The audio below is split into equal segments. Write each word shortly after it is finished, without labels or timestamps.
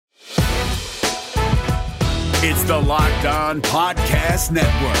It's the Locked On Podcast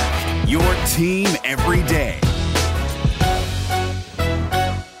Network, your team every day.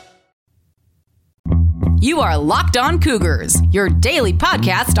 You are Locked On Cougars, your daily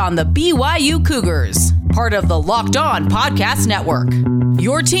podcast on the BYU Cougars, part of the Locked On Podcast Network,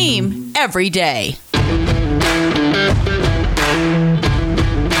 your team every day.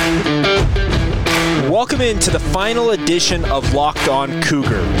 Welcome into the final edition of Locked On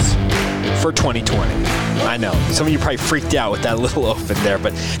Cougars for 2020. I know, some of you probably freaked out with that little open there,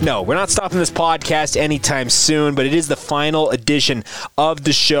 but no, we're not stopping this podcast anytime soon, but it is the final edition of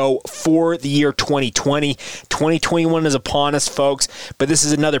the show for the year 2020. 2021 is upon us, folks, but this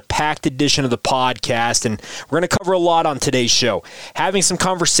is another packed edition of the podcast, and we're going to cover a lot on today's show. Having some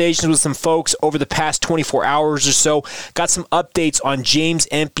conversations with some folks over the past 24 hours or so, got some updates on James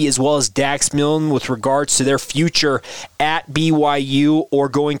Empey as well as Dax Milne with regards to their future at BYU or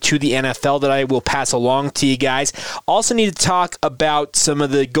going to the NFL that I will pass along to you guys. Also need to talk about some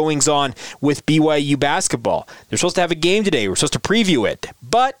of the goings-on with BYU basketball. They're supposed to have a game today. We're supposed to preview it.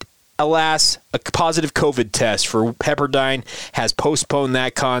 But, alas, a positive COVID test for Pepperdine has postponed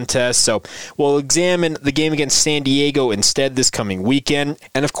that contest. So we'll examine the game against San Diego instead this coming weekend.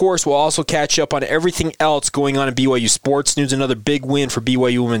 And, of course, we'll also catch up on everything else going on in BYU sports news. Another big win for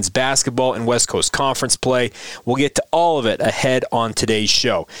BYU women's basketball in West Coast Conference play. We'll get to all of it ahead on today's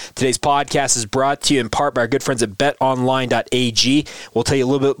show. Today's podcast is brought to you in part by our good friends at betonline.ag. We'll tell you a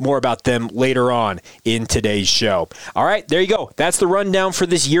little bit more about them later on in today's show. All right, there you go. That's the rundown for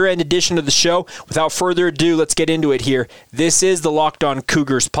this year-end edition of the show. Without further ado, let's get into it here. This is the Locked On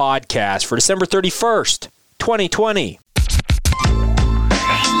Cougars podcast for December 31st, 2020.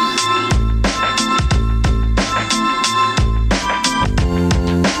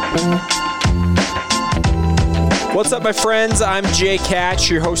 What's up, my friends? I'm Jay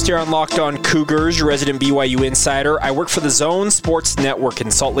Catch, your host here on Locked On Cougars, your resident BYU insider. I work for the Zone Sports Network in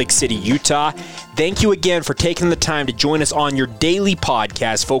Salt Lake City, Utah. Thank you again for taking the time to join us on your daily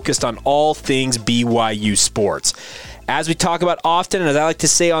podcast focused on all things BYU sports. As we talk about often, and as I like to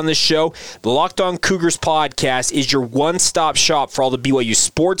say on this show, the Locked On Cougars podcast is your one-stop shop for all the BYU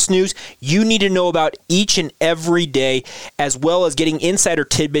sports news you need to know about each and every day, as well as getting insider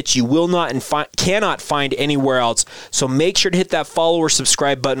tidbits you will not and cannot find anywhere else. So make sure to hit that follow or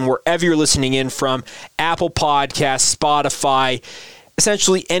subscribe button wherever you're listening in from, Apple Podcasts, Spotify,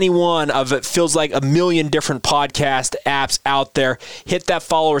 essentially any one of it feels like a million different podcast apps out there. Hit that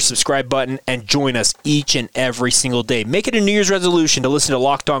follow or subscribe button and join us each and every single day. Make it a New Year's resolution to listen to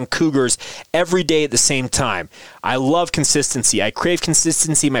Locked On Cougars every day at the same time. I love consistency. I crave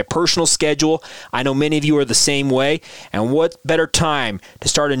consistency in my personal schedule. I know many of you are the same way. And what better time to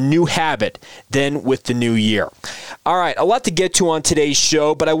start a new habit than with the new year? All right, a lot to get to on today's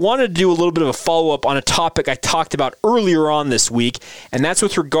show, but I wanted to do a little bit of a follow-up on a topic I talked about earlier on this week, and that's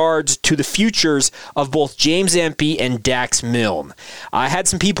with regards to the futures of both James Empey and Dax Milne. I had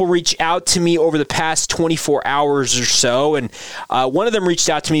some people reach out to me over the past 24 hours or so, and one of them reached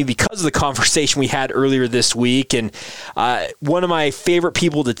out to me because of the conversation we had earlier this week, and one of my favorite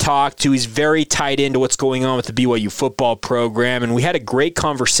people to talk to. He's very tied into what's going on with the BYU football program, and we had a great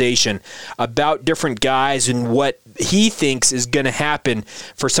conversation about different guys and what he thinks is going to happen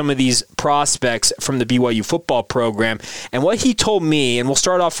for some of these prospects from the BYU football program. And what he told me, and we'll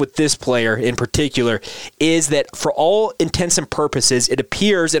start off with this player in particular, is that for all intents and purposes, it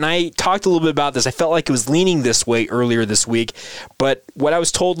appears, and I talked a little bit about this, I felt like it was leaning this way earlier this week, but what I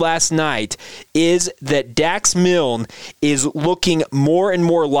was told last night is that Dax Milne is looking more and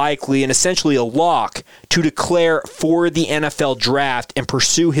more likely and essentially a lock to declare for the NFL draft and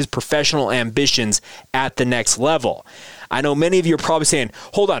pursue his professional ambitions at the next level. I know many of you are probably saying,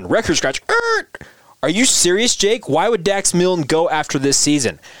 hold on, record scratch. Are you serious, Jake? Why would Dax Milne go after this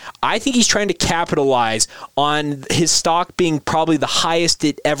season? I think he's trying to capitalize on his stock being probably the highest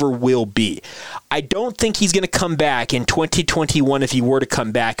it ever will be. I don't think he's going to come back in 2021 if he were to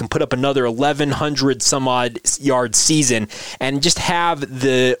come back and put up another 1,100 some odd yard season and just have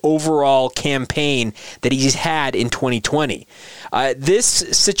the overall campaign that he's had in 2020. This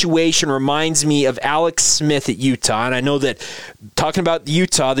situation reminds me of Alex Smith at Utah, and I know that talking about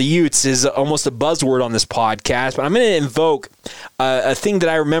Utah, the Utes, is almost a buzzword on this podcast, but I'm going to invoke a thing that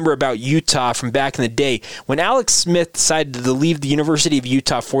I remember about Utah from back in the day. When Alex Smith decided to leave the University of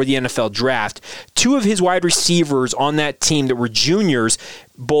Utah for the NFL draft, two of his wide receivers on that team that were juniors,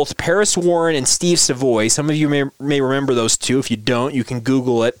 both Paris Warren and Steve Savoy, some of you may remember those two. If you don't, you can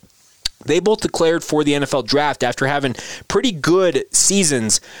Google it. They both declared for the NFL draft after having pretty good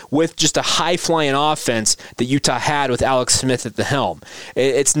seasons with just a high-flying offense that Utah had with Alex Smith at the helm.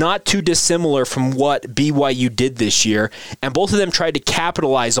 It's not too dissimilar from what BYU did this year, and both of them tried to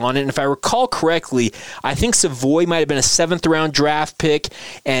capitalize on it. And if I recall correctly, I think Savoy might have been a 7th-round draft pick,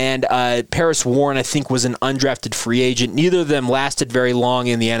 and Paris Warren, I think, was an undrafted free agent. Neither of them lasted very long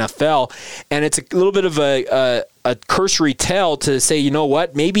in the NFL, and it's a little bit of a cursory tale to say, you know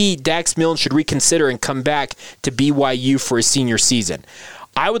what, maybe Dax Milne should reconsider and come back to BYU for his senior season.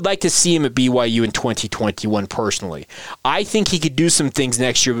 I would like to see him at BYU in 2021 personally. I think he could do some things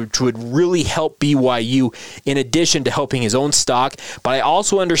next year which would really help BYU in addition to helping his own stock, but I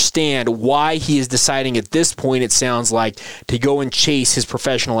also understand why he is deciding at this point, it sounds like, to go and chase his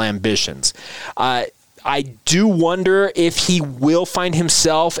professional ambitions. I do wonder if he will find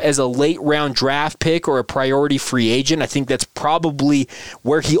himself as a late-round draft pick or a priority free agent. I think that's probably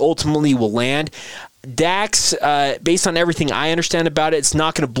where he ultimately will land. Dax, based on everything I understand about it, it's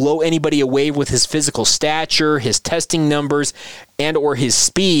not going to blow anybody away with his physical stature, his testing numbers, and or his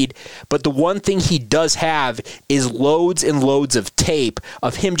speed, but the one thing he does have is loads and loads of tape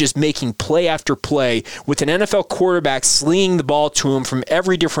of him just making play after play with an NFL quarterback slinging the ball to him from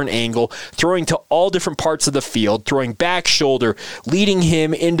every different angle, throwing to all different parts of the field, throwing back shoulder, leading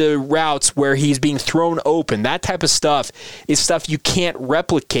him into routes where he's being thrown open. That type of stuff is stuff you can't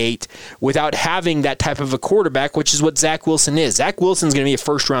replicate without having that type of a quarterback, which is what Zach Wilson is. Zach Wilson's going to be a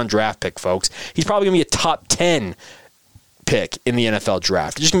first-round draft pick, folks. He's probably going to be a top 10 pick in the NFL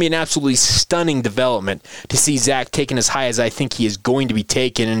draft. It's just going to be an absolutely stunning development to see Zach taken as high as I think he is going to be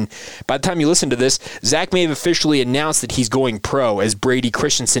taken. And by the time you listen to this, Zach may have officially announced that he's going pro, as Brady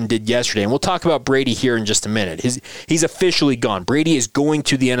Christensen did yesterday. And we'll talk about Brady here in just a minute. He's officially gone. Brady is going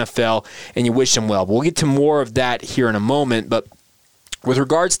to the NFL, and you wish him well. But we'll get to more of that here in a moment. But with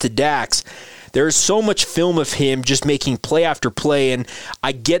regards to Dax, there's so much film of him just making play after play, and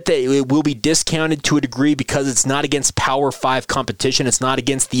I get that it will be discounted to a degree because it's not against Power 5 competition. It's not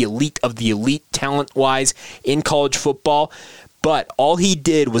against the elite of the elite talent-wise in college football. But all he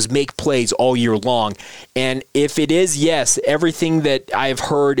did was make plays all year long. And if it is, yes, everything that I've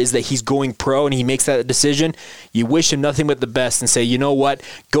heard is that he's going pro and he makes that decision, you wish him nothing but the best and say, you know what,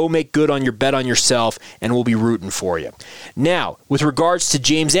 go make good on your bet on yourself and we'll be rooting for you. Now, with regards to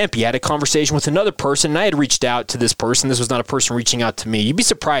James Empey, I had a conversation with another person, and I had reached out to this person. This was not a person reaching out to me. You'd be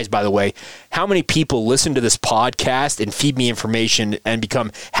surprised, by the way, how many people listen to this podcast and feed me information and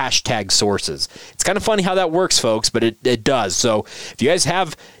become hashtag sources. It's kind of funny how that works, folks, but it does. So if you guys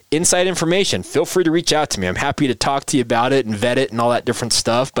have inside information, feel free to reach out to me. I'm happy to talk to you about it and vet it and all that different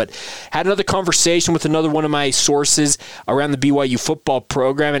stuff. But had another conversation with another one of my sources around the BYU football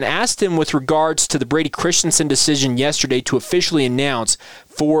program and asked him with regards to the Brady Christensen decision yesterday to officially announce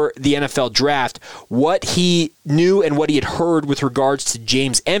for the NFL draft what he knew and what he had heard with regards to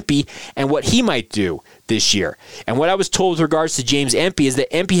James Empey and what he might do this year. And what I was told with regards to James Empey is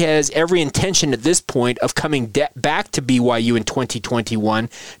that Empey has every intention at this point of coming back to BYU in 2021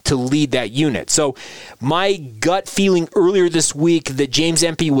 to lead that unit. So my gut feeling earlier this week that James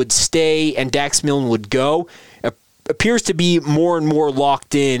Empey would stay and Dax Milne would go appears to be more and more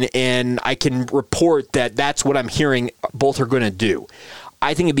locked in, and I can report that that's what I'm hearing both are going to do.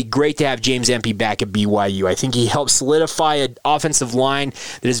 I think it'd be great to have James Empey back at BYU. I think he helps solidify an offensive line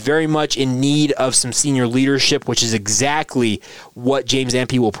that is very much in need of some senior leadership, which is exactly what James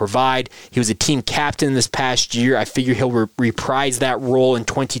Empey will provide. He was a team captain this past year. I figure he'll reprise that role in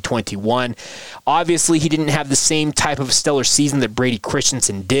 2021. Obviously, he didn't have the same type of stellar season that Brady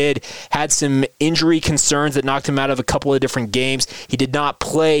Christensen did. Had some injury concerns that knocked him out of a couple of different games. He did not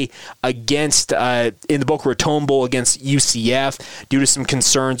play against in the Boca Raton Bowl against UCF due to some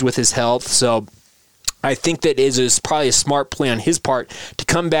concerns with his health. So I think that is probably a smart play on his part to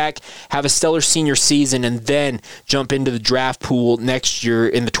come back, have a stellar senior season, and then jump into the draft pool next year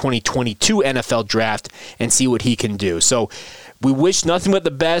in the 2022 NFL draft and see what he can do. So we wish nothing but the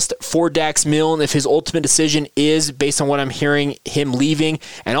best for Dax Milne if his ultimate decision is, based on what I'm hearing, him leaving,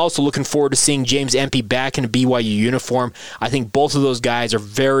 and also looking forward to seeing James Empey back in a BYU uniform. I think both of those guys are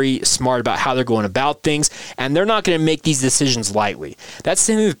very smart about how they're going about things, and they're not going to make these decisions lightly. That's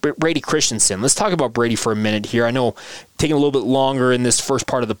the thing with Brady Christensen. Let's talk about Brady for a minute here. I know taking a little bit longer in this first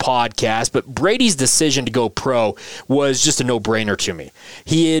part of the podcast, but Brady's decision to go pro was just a no-brainer to me.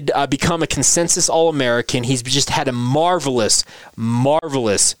 He had become a consensus All-American. He's just had a marvelous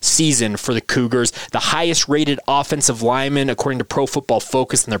season for the Cougars. The highest-rated offensive lineman, according to Pro Football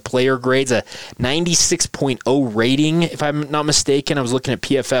Focus and their player grades, a 96.0 rating, if I'm not mistaken. I was looking at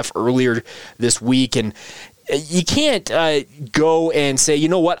PFF earlier this week, and you can't go and say, you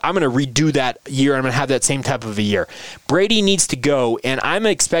know what, I'm going to redo that year. I'm going to have that same type of a year. Brady needs to go, and I'm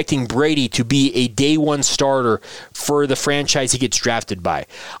expecting Brady to be a day one starter for the franchise he gets drafted by.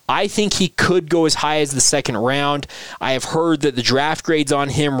 I think he could go as high as the second round. I have heard that the draft grades on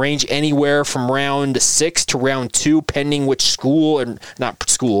him range anywhere from round 6 to round 2, pending which school, and not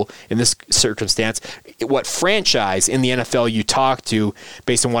school in this circumstance, what franchise in the NFL you talk to,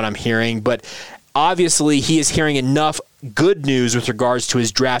 based on what I'm hearing. But obviously, he is hearing enough good news with regards to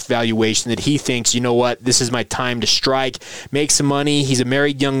his draft valuation that he thinks, you know what, this is my time to strike, make some money. He's a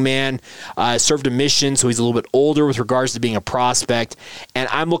married young man, served a mission, so he's a little bit older with regards to being a prospect, and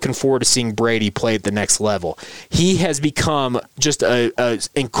I'm looking forward to seeing Brady play at the next level. He has become just an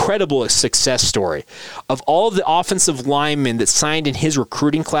incredible success story. Of all of the offensive linemen that signed in his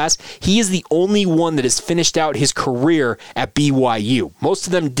recruiting class, he is the only one that has finished out his career at BYU. Most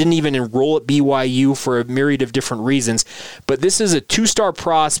of them didn't even enroll at BYU for a myriad of different reasons. But this is a 2-star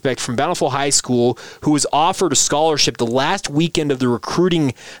prospect from Bountiful High School who was offered a scholarship the last weekend of the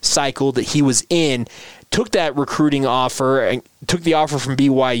recruiting cycle that he was in, took that recruiting offer and took the offer from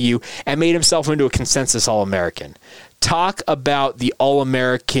BYU and made himself into a consensus All-American. Talk about the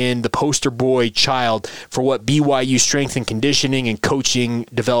All-American, the poster boy child for what BYU strength and conditioning and coaching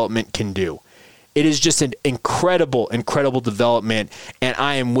development can do. It is just an incredible, incredible development, and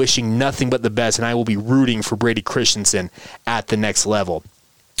I am wishing nothing but the best, and I will be rooting for Brady Christensen at the next level.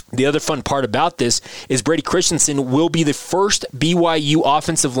 The other fun part about this is Brady Christensen will be the first BYU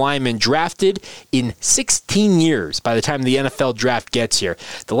offensive lineman drafted in 16 years by the time the NFL draft gets here.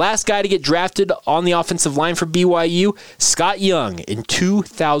 The last guy to get drafted on the offensive line for BYU, Scott Young, in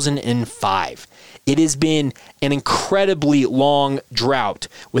 2005. It has been an incredibly long drought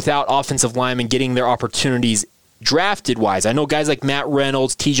without offensive linemen getting their opportunities drafted-wise. I know guys like Matt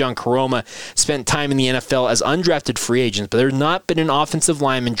Reynolds, Tijon Karoma spent time in the NFL as undrafted free agents, but there's not been an offensive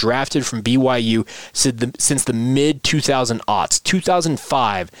lineman drafted from BYU since the mid-2000s.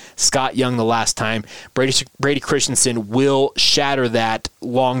 2005, Scott Young the last time. Brady Christensen will shatter that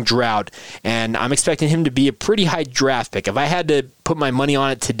long drought, and I'm expecting him to be a pretty high draft pick. If I had to put my money on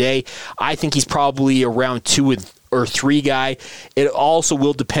it today, I think he's probably around 2 or 3 guy. It also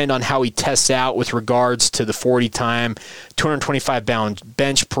will depend on how he tests out with regards to the 40 time, 225-pound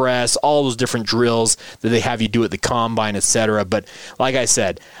bench press, all those different drills that they have you do at the combine, etc. But like I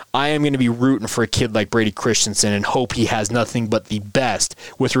said, I am going to be rooting for a kid like Brady Christensen and hope he has nothing but the best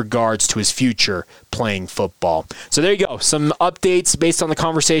with regards to his future playing football. So there you go. Some updates based on the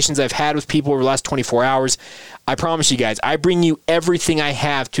conversations I've had with people over the last 24 hours. I promise you guys, I bring you everything I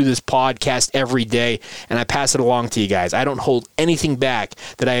have to this podcast every day, and I pass it along to you guys. I don't hold anything back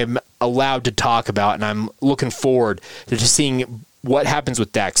that I am allowed to talk about, and I'm looking forward to just seeing what happens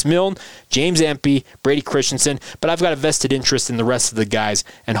with Dax Milne, James Empey, Brady Christensen, but I've got a vested interest in the rest of the guys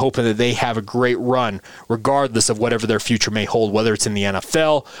and hoping that they have a great run regardless of whatever their future may hold, whether it's in the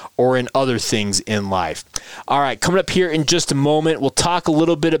NFL or in other things in life. All right, coming up here in just a moment, we'll talk a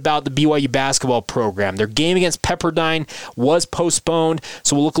little bit about the BYU basketball program. Their game against Pepperdine was postponed,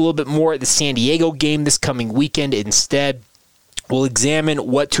 so we'll look a little bit more at the San Diego game this coming weekend instead. We'll examine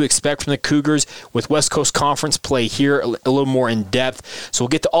what to expect from the Cougars with West Coast Conference play here a little more in depth. So we'll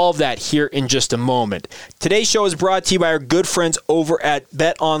get to all of that here in just a moment. Today's show is brought to you by our good friends over at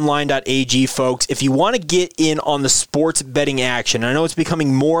betonline.ag, folks. If you want to get in on the sports betting action, I know it's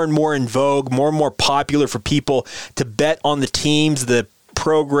becoming more and more in vogue, more and more popular for people to bet on the teams, the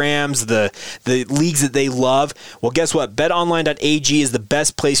programs, the leagues that they love. Well, guess what? BetOnline.ag is the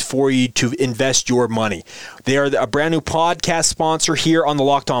best place for you to invest your money. They are a brand new podcast sponsor here on the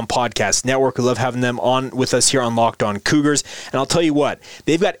Locked On Podcast Network. We love having them on with us here on Locked On Cougars. And I'll tell you what,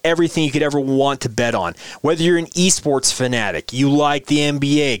 they've got everything you could ever want to bet on. Whether you're an esports fanatic, you like the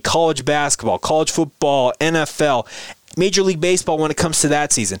NBA, college basketball, college football, NFL, Major League Baseball when it comes to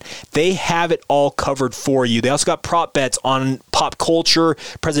that season. They have it all covered for you. They also got prop bets on pop culture,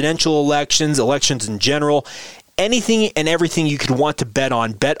 presidential elections in general. Anything and everything you could want to bet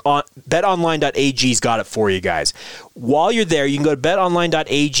on, betonline.ag's got it for you guys. While you're there, you can go to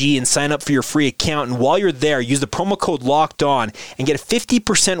betonline.ag and sign up for your free account. And while you're there, use the promo code LOCKEDON and get a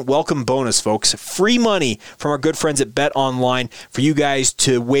 50% welcome bonus, folks. Free money from our good friends at BetOnline for you guys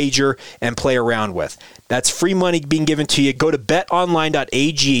to wager and play around with. That's free money being given to you. Go to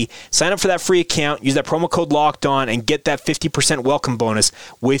betonline.ag, sign up for that free account, use that promo code LOCKEDON, and get that 50% welcome bonus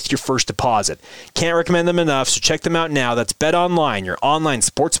with your first deposit. Can't recommend them enough, so check them out now. That's BetOnline, your online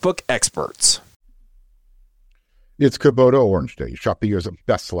sportsbook experts. It's Kubota Orange Day. Shop the year's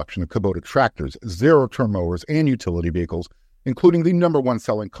best selection of Kubota tractors, zero-turn mowers, and utility vehicles, including the #1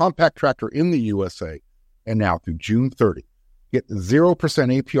 selling compact tractor in the USA, And now through June 30, get 0%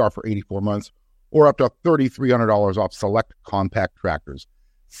 APR for 84 months or up to $3,300 off select compact tractors.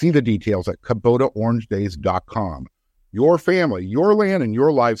 See the details at KubotaOrangeDays.com. Your family, your land, and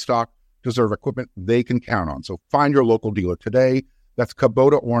your livestock deserve equipment they can count on. So find your local dealer today. That's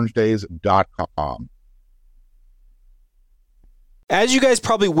KubotaOrangeDays.com. As you guys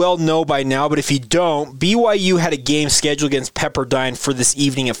probably well know by now, but if you don't, BYU had a game scheduled against Pepperdine for this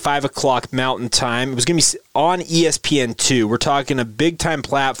evening at 5 o'clock Mountain Time. It was going to be on ESPN2. We're talking a big-time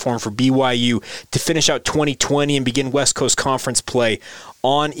platform for BYU to finish out 2020 and begin West Coast Conference play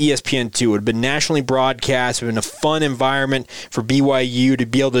on ESPN2. It would have been nationally broadcast. It would have been a fun environment for BYU to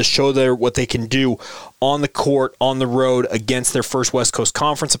be able to show what they can do on the court, on the road, against their first West Coast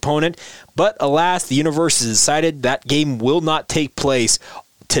Conference opponent. But alas, the universe has decided that game will not take place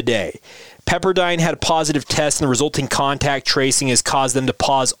today. Pepperdine had a positive test, and the resulting contact tracing has caused them to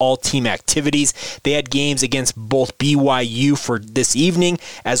pause all team activities. They had games against both BYU for this evening,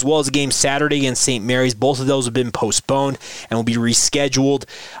 as well as a game Saturday against St. Mary's. Both of those have been postponed and will be rescheduled.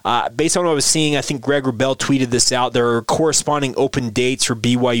 Based on what I was seeing, I think Greg Wrubell tweeted this out. There are corresponding open dates for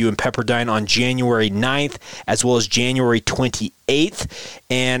BYU and Pepperdine on January 9th, as well as January 28th.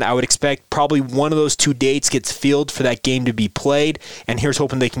 And I would expect probably one of those two dates gets filled for that game to be played. And here's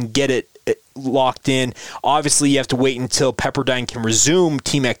hoping they can get it locked in. Obviously, you have to wait until Pepperdine can resume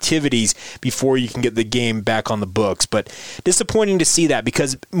team activities before you can get the game back on the books. But disappointing to see that,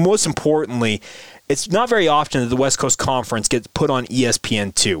 because most importantly, it's not very often that the West Coast Conference gets put on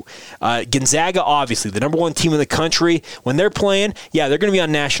ESPN2. Gonzaga, obviously, the number one team in the country, when they're playing, yeah, they're going to be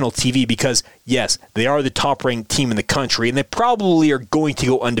on national TV because, yes, they are the top-ranked team in the country, and they probably are going to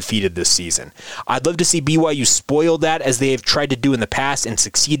go undefeated this season. I'd love to see BYU spoil that, as they have tried to do in the past and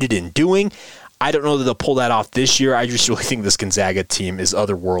succeeded in doing. I don't know that they'll pull that off this year. I just really think this Gonzaga team is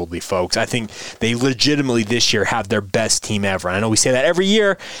otherworldly, folks. I think they legitimately this year have their best team ever. And I know we say that every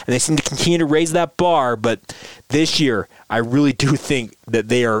year, and they seem to continue to raise that bar, but this year, I really do think that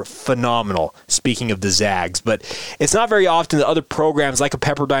they are phenomenal, speaking of the Zags. But it's not very often that other programs like a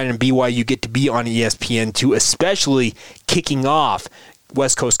Pepperdine and BYU get to be on ESPN2, especially kicking off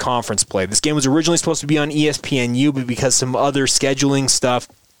West Coast Conference play. This game was originally supposed to be on ESPNU, but because some other scheduling stuff,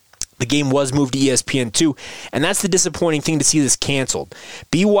 the game was moved to ESPN2, and that's the disappointing thing to see this canceled.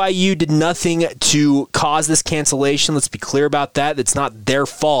 BYU did nothing to cause this cancellation. Let's be clear about that. It's not their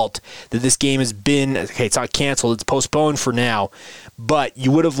fault that this game has been, okay, it's not canceled, it's postponed for now, but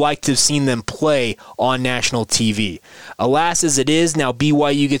you would have liked to have seen them play on national TV. Alas, as it is, now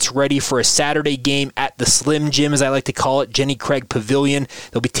BYU gets ready for a Saturday game at the Slim Gym, as I like to call it, Jenny Craig Pavilion.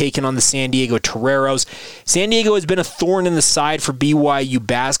 They'll be taking on the San Diego Toreros. San Diego has been a thorn in the side for BYU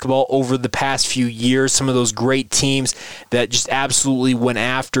basketball over the past few years. Some of those great teams that just absolutely went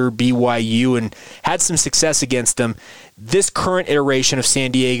after BYU and had some success against them. This current iteration of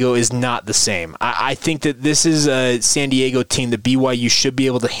San Diego is not the same. I think that this is a San Diego team that BYU should be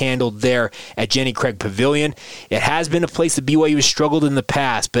able to handle there at Jenny Craig Pavilion. It has been a place that BYU has struggled in the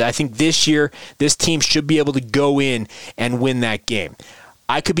past, but I think this year this team should be able to go in and win that game.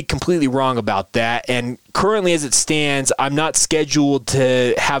 I could be completely wrong about that, and currently as it stands, I'm not scheduled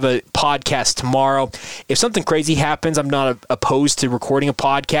to have a podcast tomorrow. If something crazy happens, I'm not opposed to recording a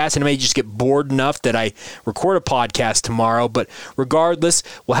podcast, and I may just get bored enough that I record a podcast tomorrow, but regardless,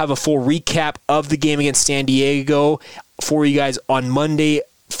 we'll have a full recap of the game against San Diego for you guys on Monday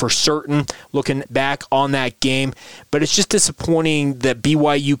for certain, looking back on that game. But it's just disappointing that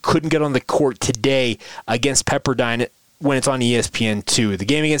BYU couldn't get on the court today against Pepperdine when it's on ESPN2. The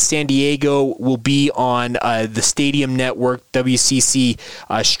game against San Diego will be on the Stadium Network, WCC,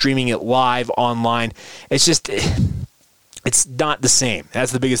 streaming it live online. It's just, it's not the same.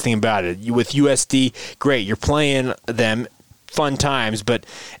 That's the biggest thing about it. With USD, great, you're playing them, fun times, but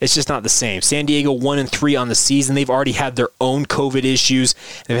it's just not the same. San Diego 1-3 on the season. They've already had their own COVID issues.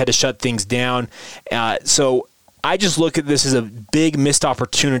 They've had to shut things down. So I just look at this as a big missed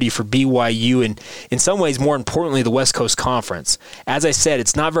opportunity for BYU and, in some ways, more importantly, the West Coast Conference. As I said,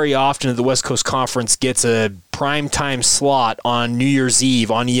 it's not very often that the West Coast Conference gets a primetime slot on New Year's Eve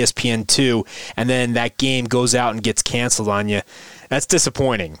on ESPN2, and then that game goes out and gets canceled on you. That's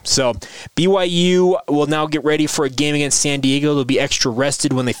disappointing. So BYU will now get ready for a game against San Diego. They'll be extra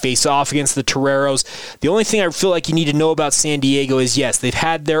rested when they face off against the Toreros. The only thing I feel like you need to know about San Diego is, yes, they've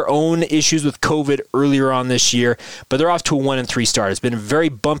had their own issues with COVID earlier on this year, but they're off to a 1-3 start. It's been a very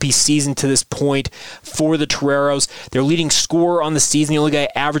bumpy season to this point for the Toreros. Their leading scorer on the season, the only guy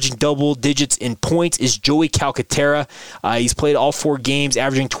averaging double digits in points, is Joey Calcaterra. He's played all 4 games,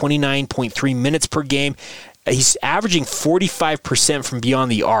 averaging 29.3 minutes per game. He's averaging 45% from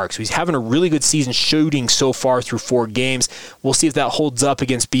beyond the arc, so he's having a really good season shooting so far through 4 games. We'll see if that holds up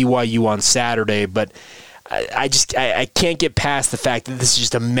against BYU on Saturday, but I can't get past the fact that this is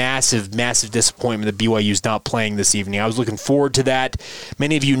just a massive, massive disappointment that BYU's not playing this evening. I was looking forward to that.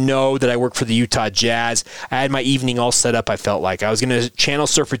 Many of you know that I work for the Utah Jazz. I had my evening all set up, I felt like. I was going to channel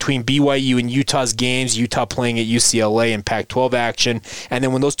surf between BYU and Utah's games, Utah playing at UCLA and Pac-12 action, and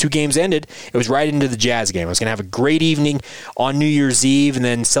then when those 2 games ended, it was right into the Jazz game. I was going to have a great evening on New Year's Eve and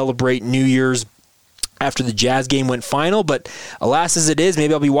then celebrate New Year's after the Jazz game went final, but alas as it is,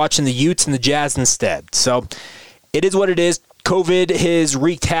 maybe I'll be watching the Utes and the Jazz instead. So it is what it is. COVID has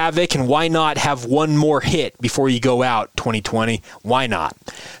wreaked havoc, and why not have one more hit before you go out 2020? Why not?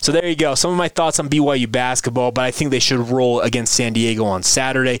 So there you go. Some of my thoughts on BYU basketball, but I think they should roll against San Diego on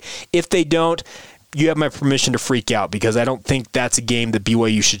Saturday. If they don't, you have my permission to freak out, because I don't think that's a game that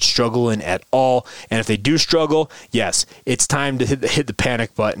BYU should struggle in at all. And if they do struggle, yes, it's time to hit the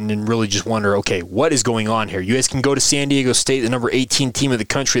panic button and really just wonder, okay, what is going on here? You guys can go to San Diego State, the number 18 team of the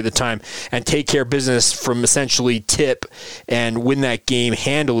country at the time, and take care of business from essentially tip and win that game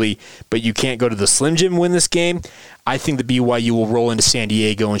handily, but you can't go to the Slim Jim and win this game. I think the BYU will roll into San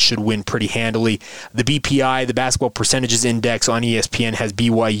Diego and should win pretty handily. The BPI, the Basketball Percentages Index on ESPN, has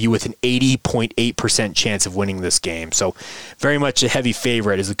BYU with an 80.8% chance of winning this game. So very much a heavy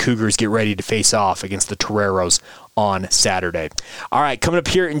favorite as the Cougars get ready to face off against the Toreros on Saturday. All right, coming up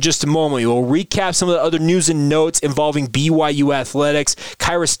here in just a moment, we'll recap some of the other news and notes involving BYU athletics.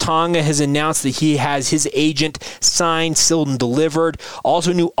 Kairos Tonga has announced that he has his agent signed, sealed, and delivered.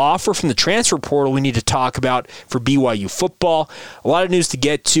 Also, a new offer from the transfer portal we need to talk about for BYU football. A lot of news to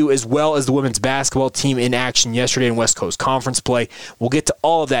get to, as well as the women's basketball team in action yesterday in West Coast Conference play. We'll get to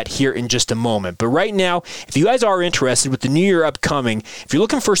all of that here in just a moment. But right now, if you guys are interested with the new year upcoming, if you're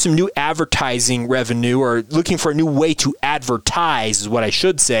looking for some new advertising revenue or looking for a new way to advertise is what I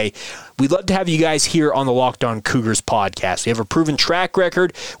should say, we'd love to have you guys here on the Locked On Cougars podcast. We have a proven track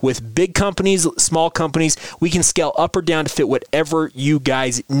record with big companies, small companies. We can scale up or down to fit whatever you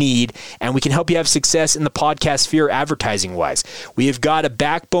guys need, and we can help you have success in the podcast sphere advertising-wise. We have got a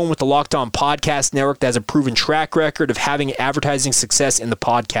backbone with the Locked On Podcast Network that has a proven track record of having advertising success in the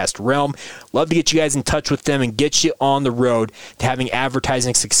podcast realm. Love to get you guys in touch with them and get you on the road to having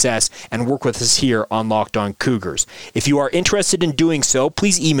advertising success and work with us here on Locked On Cougars. If you are interested in doing so,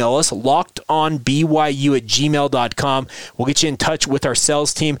 please email us, lockedonbyu@gmail.com. We'll get you in touch with our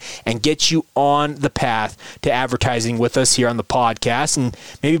sales team and get you on the path to advertising with us here on the podcast, and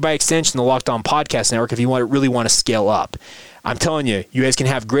maybe by extension the Locked On Podcast Network if you really want to scale up. I'm telling you, you guys can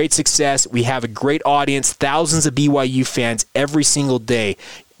have great success. We have a great audience, thousands of BYU fans every single day.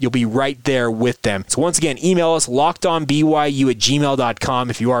 You'll be right there with them. So once again, email us, lockedonbyu@gmail.com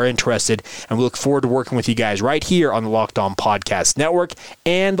if you are interested, and we look forward to working with you guys right here on the Locked On Podcast Network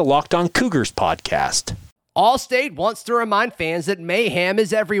and the Locked On Cougars podcast. Allstate wants to remind fans that mayhem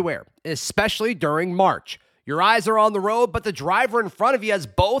is everywhere, especially during March. Your eyes are on the road, but the driver in front of you has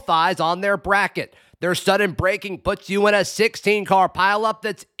both eyes on their bracket. Their sudden braking puts you in a 16-car pileup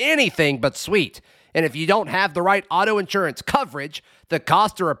that's anything but sweet. And if you don't have the right auto insurance coverage, the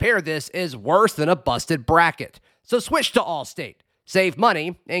cost to repair this is worse than a busted bracket. So switch to Allstate, save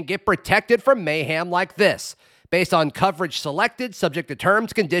money, and get protected from mayhem like this. Based on coverage selected, subject to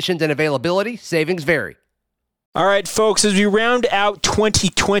terms, conditions, and availability, savings vary. All right, folks, as we round out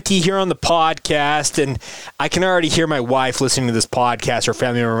 2020 here on the podcast, and I can already hear my wife listening to this podcast or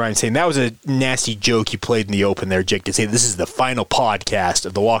family member of mine saying, that was a nasty joke you played in the open there, Jake, to say this is the final podcast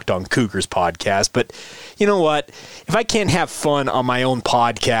of the Locked On Cougars podcast. But you know what? If I can't have fun on my own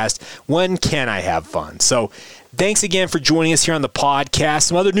podcast, when can I have fun? So thanks again for joining us here on the podcast.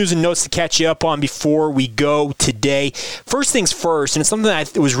 Some other news and notes to catch you up on before we go today. First things first, and it's something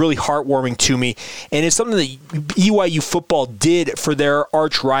that was really heartwarming to me, and it's something that BYU football did for their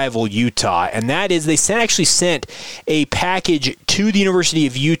arch rival Utah, and that is they actually sent a package to the University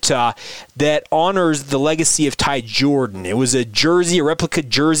of Utah that honors the legacy of Ty Jordan. It was a jersey, a replica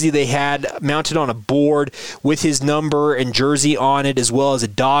jersey they had mounted on a board with his number and jersey on it, as well as a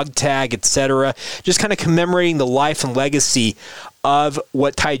dog tag, etc. Just kind of commemorating the life and legacy of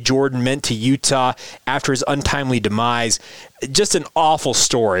what Ty Jordan meant to Utah after his untimely demise. Just an awful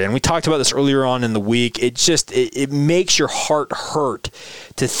story, and we talked about this earlier on in the week. It makes your heart hurt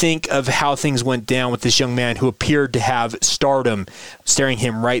to think of how things went down with this young man who appeared to have stardom staring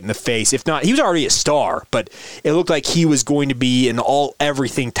him right in the face. If not, he was already a star, but it looked like he was going to be an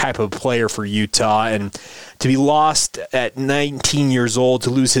all-everything type of player for Utah, and to be lost at 19 years old, to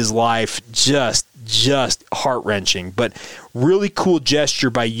lose his life, just heart-wrenching. But Really cool gesture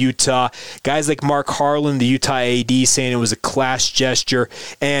by Utah. Guys like Mark Harlan, the Utah AD, saying it was a class gesture.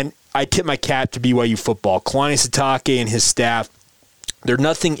 And I tip my cap to BYU football. Kalani Sitake and his staff, they're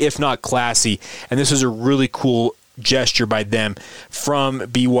nothing if not classy. And this was a really cool gesture by them from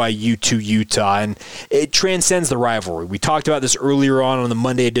BYU to Utah, and it transcends the rivalry. We talked about this earlier on the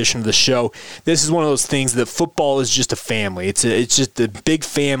Monday edition of the show. This is one of those things that football is just a family. It's just a big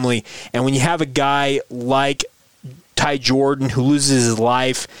family, and when you have a guy like Ty Jordan who loses his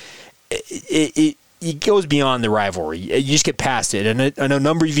life, it goes beyond the rivalry. You just get past it. And I know a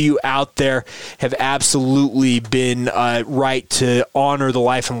number of you out there have absolutely been right to honor the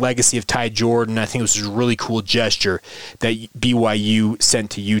life and legacy of Ty Jordan. I think it was a really cool gesture that BYU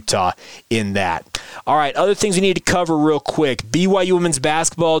sent to Utah in that. All right, other things we need to cover real quick. BYU women's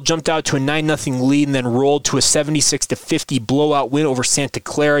basketball jumped out to a 9-0 lead and then rolled to a 76-50 blowout win over Santa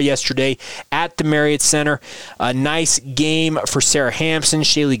Clara yesterday at the Marriott Center. A nice game for Sarah Hampson,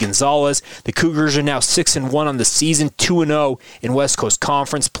 Shaylee Gonzalez. The Cougars are now 6-1 on the season, 2-0 in West Coast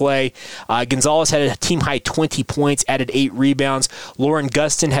Conference play. Gonzalez had a team-high 20 points, added 8 rebounds. Lauren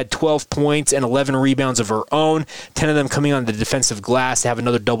Gustin had 12 points and 11 rebounds of her own, 10 of them coming on the defensive glass to have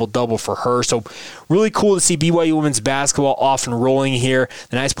another double-double for her. So really cool to see BYU women's basketball off and rolling here.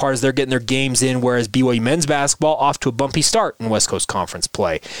 The nice part is they're getting their games in, whereas BYU men's basketball off to a bumpy start in West Coast Conference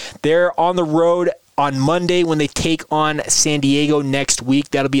play. They're on the road on Monday when they take on San Diego next week.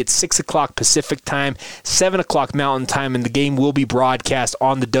 That'll be at 6 o'clock Pacific time, 7 o'clock Mountain time, and the game will be broadcast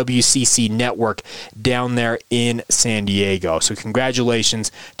on the WCC network down there in San Diego. So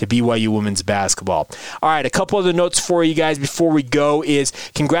congratulations to BYU women's basketball. All right, a couple other notes for you guys before we go is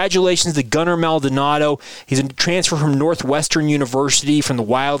congratulations to Gunnar Maldonado. He's a transfer from Northwestern University from the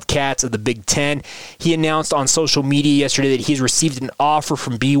Wildcats of the Big Ten. He announced on social media yesterday that he's received an offer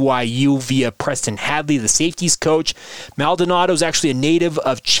from BYU via Preston Hadley, the safeties coach. Maldonado is actually a native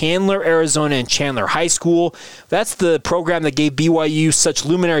of Chandler, Arizona, and Chandler High School. That's the program that gave BYU such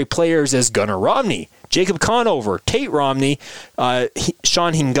luminary players as Gunnar Romney, Jacob Conover, Tate Romney,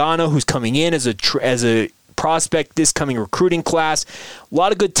 Sean Hingano, who's coming in as a prospect this coming recruiting class. A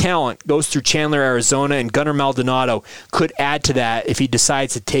lot of good talent goes through Chandler, Arizona, and Gunnar Maldonado could add to that if he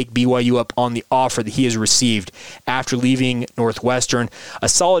decides to take BYU up on the offer that he has received after leaving Northwestern. A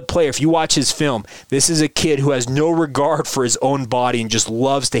solid player. If you watch his film, this is a kid who has no regard for his own body and just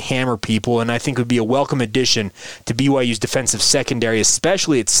loves to hammer people, and I think would be a welcome addition to BYU's defensive secondary,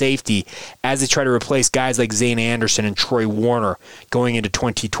 especially at safety, as they try to replace guys like Zane Anderson and Troy Warner going into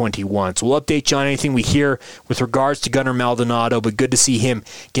 2021. So we'll update you on anything we hear with regards to Gunnar Maldonado, but good to see him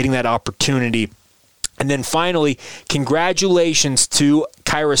getting that opportunity. And then finally, congratulations to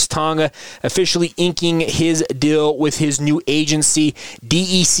Kairos Tonga officially inking his deal with his new agency,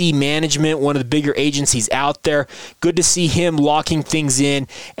 DEC Management, one of the bigger agencies out there. Good to see him locking things in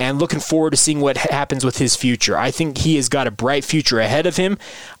and looking forward to seeing what happens with his future. I think he has got a bright future ahead of him.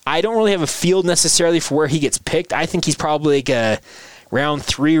 I don't really have a feel necessarily for where he gets picked. I think he's probably like a round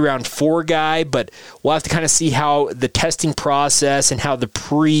 3, round 4 guy, but we'll have to kind of see how the testing process and how the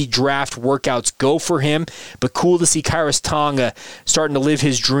pre-draft workouts go for him. But cool to see Kairos Tonga starting to live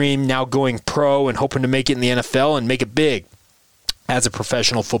his dream, now going pro and hoping to make it in the NFL and make it big as a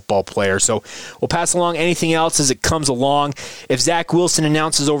professional football player. So we'll pass along anything else as it comes along. If Zach Wilson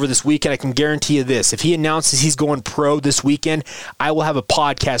announces over this weekend, I can guarantee you this. If he announces he's going pro this weekend, I will have a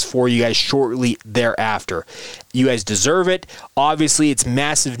podcast for you guys shortly thereafter. You guys deserve it. Obviously, it's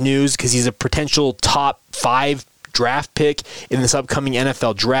massive news because he's a potential top 5 draft pick in this upcoming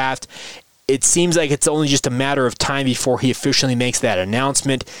NFL draft. It seems like it's only just a matter of time before he officially makes that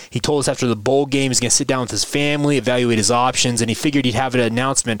announcement. He told us after the bowl game he's going to sit down with his family, evaluate his options, and he figured he'd have an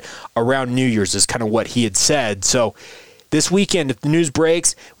announcement around New Year's is kind of what he had said. So this weekend, if the news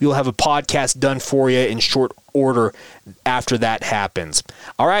breaks, we will have a podcast done for you in short order after that happens.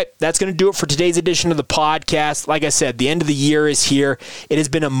 All right, that's going to do it for today's edition of the podcast. Like I said, the end of the year is here. It has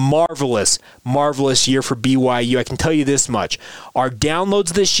been a marvelous, marvelous year for BYU. I can tell you this much. Our downloads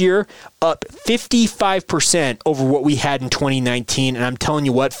this year up 55% over what we had in 2019. And I'm telling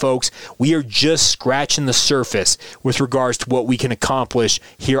you what, folks, we are just scratching the surface with regards to what we can accomplish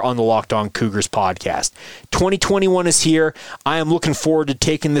here on the Locked On Cougars podcast. 2021 is here. I am looking forward to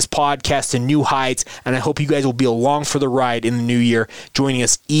taking this podcast to new heights, and I hope you guys guys will be along for the ride in the new year, joining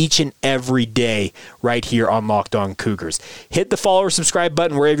us each and every day right here on Locked On Cougars. Hit the follow or subscribe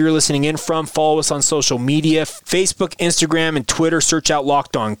button wherever you're listening in from. Follow us on social media, Facebook, Instagram, and Twitter. Search out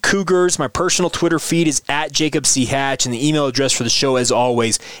Locked On Cougars. My personal Twitter feed is at Jacob C. Hatch, and the email address for the show, as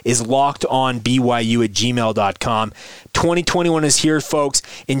always, is lockedonbyu@gmail.com. 2021 is here, folks.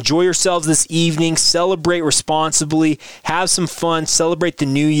 Enjoy yourselves this evening. Celebrate responsibly. Have some fun. Celebrate the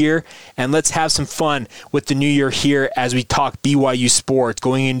new year. And let's have some fun with the new year here as we talk BYU sports,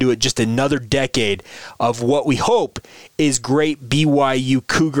 going into it just another decade of what we hope is great BYU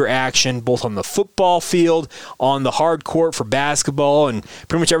Cougar action, both on the football field, on the hard court for basketball, and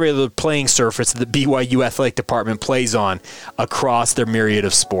pretty much every other playing surface that the BYU athletic department plays on across their myriad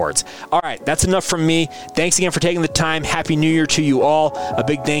of sports. All right, that's enough from me. Thanks again for taking the time. Happy New Year to you all. A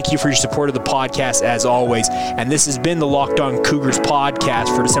big thank you for your support of the podcast, as always. And this has been the Locked On Cougars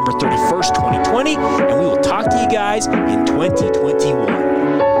podcast for December 31st, 2020, and we will talk to you guys in 2021.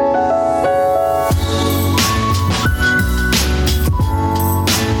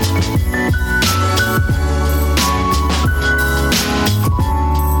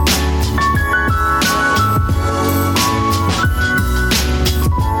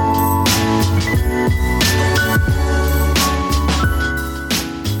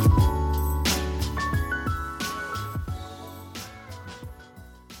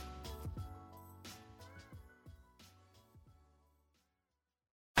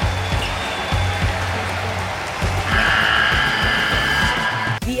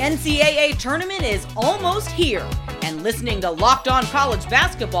 The NCAA tournament is almost here, and listening to Locked On College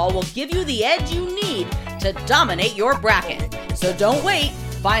Basketball will give you the edge you need to dominate your bracket. So don't wait.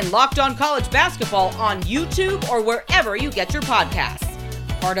 Find Locked On College Basketball on YouTube or wherever you get your podcasts.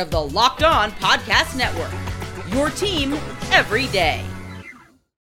 Part of the Locked On Podcast Network. Your team every day.